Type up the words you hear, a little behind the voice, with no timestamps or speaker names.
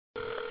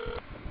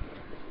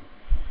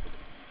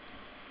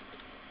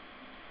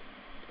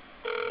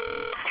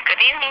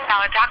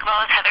morning. Taco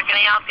Bell is Heather. Can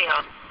I help you?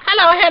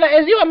 Hello, Heather.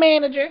 Is you a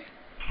manager?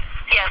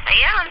 Yes, I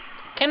am.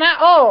 Can I?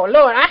 Oh,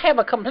 Lord, I have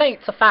a complaint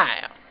to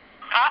file.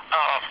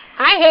 Uh-oh.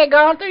 I had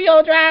gone through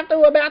your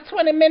drive-thru about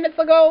 20 minutes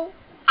ago,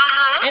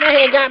 Uh-huh. and I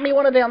had got me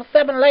one of them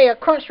 7-layer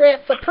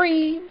Crunchwrap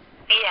Supremes.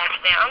 Yes,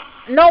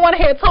 ma'am. No one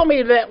had told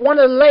me that one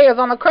of the layers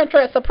on the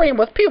Crunchwrap Supreme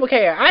was pubic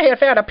hair. I had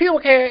found a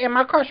pubic hair in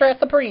my Crunchwrap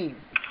Supreme.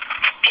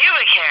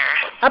 Pubic hair.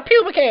 A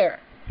pubic hair.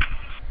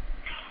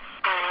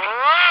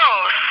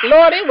 Gross.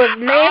 Lord, it was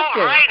nasty.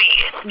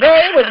 Alrighty.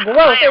 Girl, it was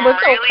gross. It was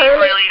so really,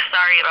 curly. really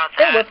sorry about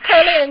that. It was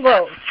curly and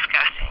gross.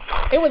 Disgusting.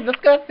 It was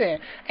disgusting.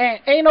 And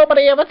ain't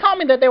nobody ever told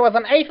me that there was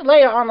an 8th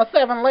layer on the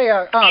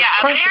 7-layer Yeah,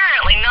 Crunch.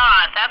 apparently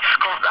not.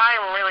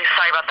 I'm really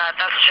sorry about that.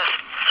 That's just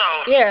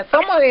so... Yeah,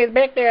 somebody is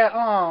back there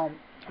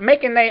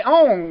making their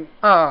own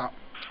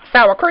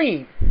sour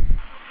cream.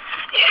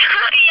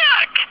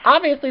 Yuck.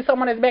 Obviously,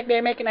 someone is back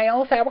there making their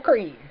own sour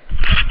cream.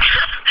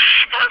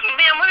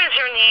 Ma'am, what is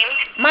your name?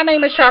 My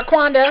name is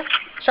Sharquanda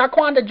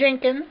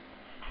Jenkins.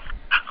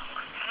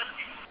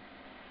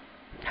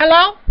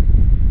 Hello?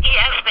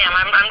 Yes, ma'am.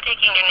 I'm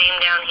taking your name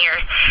down here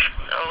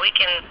so we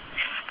can...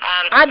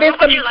 what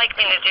would you like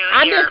me to do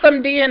I here? did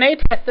some DNA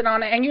testing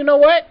on it, and you know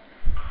what?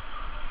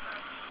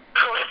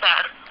 What's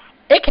that?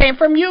 It came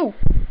from you.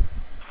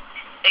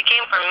 It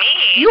came from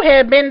me? You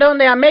had been down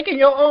there making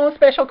your own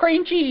special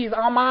cream cheese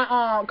on my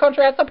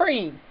Crunchwrap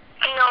Supreme.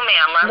 No,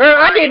 ma'am. Girl,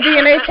 I did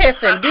DNA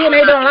testing.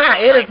 DNA don't lie.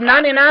 It is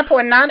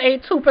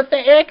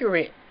 99.982%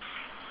 accurate.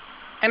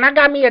 And I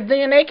got me a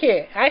DNA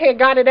kit. I had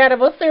got it out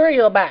of a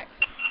cereal box.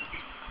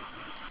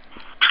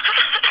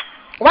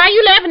 Why are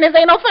you laughing? This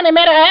ain't no funny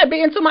matter. I had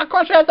been into my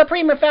Crunchwrap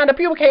Supreme and found a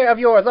pubic hair of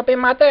yours up in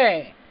my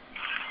thing.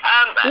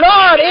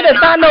 Lord, it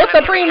is not no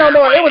Supreme no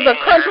more. It was a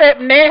Crunchwrap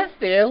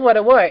Nasty is what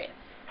it was.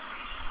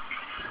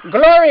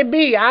 Glory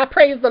be. I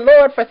praise the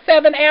Lord for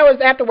 7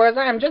 hours afterwards.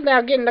 I am just now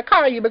getting to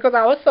call you because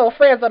I was so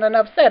frazzled and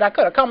upset I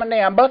could have come in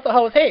there and bust a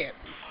hoe's head.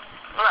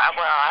 Well,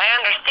 I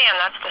understand.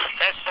 That's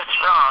just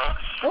wrong.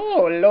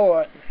 Oh,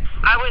 Lord.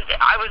 I would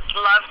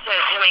love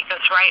to make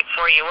this right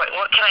for you.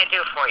 What can I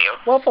do for you?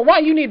 Well, for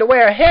one, you need to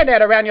wear a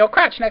hairnet around your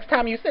crotch next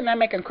time you sitting there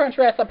making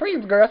Crunchwrap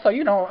Supremes, girl, so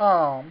you don't,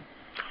 I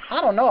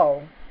don't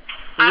know.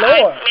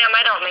 Lord. Ma'am,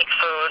 I don't make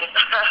food.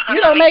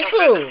 You don't make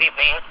food? This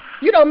evening.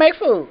 You don't make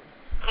food?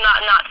 Not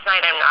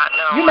tonight, I'm not,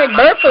 no. You make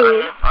bird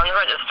food? On the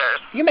registers.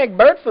 You make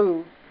bird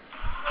food?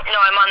 No,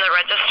 I'm on the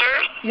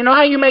registers. You know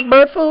how you make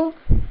bird food?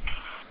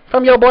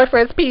 From your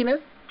boyfriend's penis.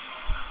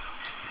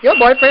 Your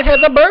boyfriend has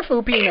a bird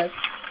food penis.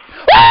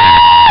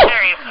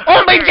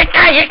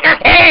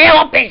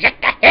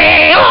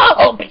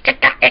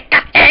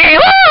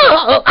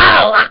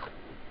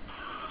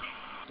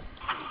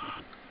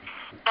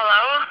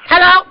 Hello?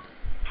 Hello?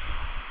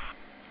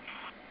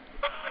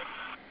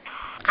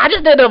 I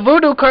just did a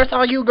voodoo curse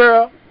on you,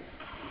 girl.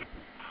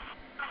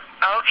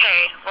 Okay,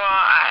 well,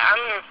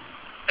 I'm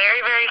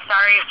very, very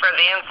sorry for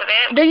the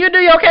incident. Do you do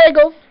your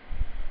kegels?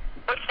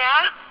 What's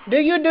that? Do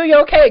you do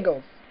your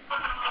kegels?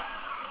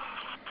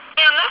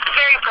 Ma'am, that's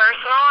very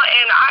personal,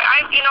 and I'm...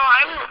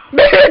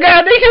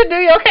 Girl, do you do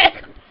your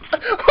kegels?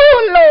 Oh,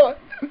 Lord.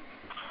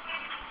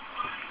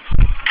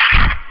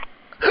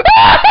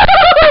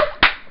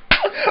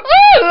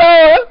 Oh,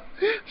 Lord.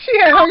 She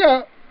had hung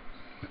up.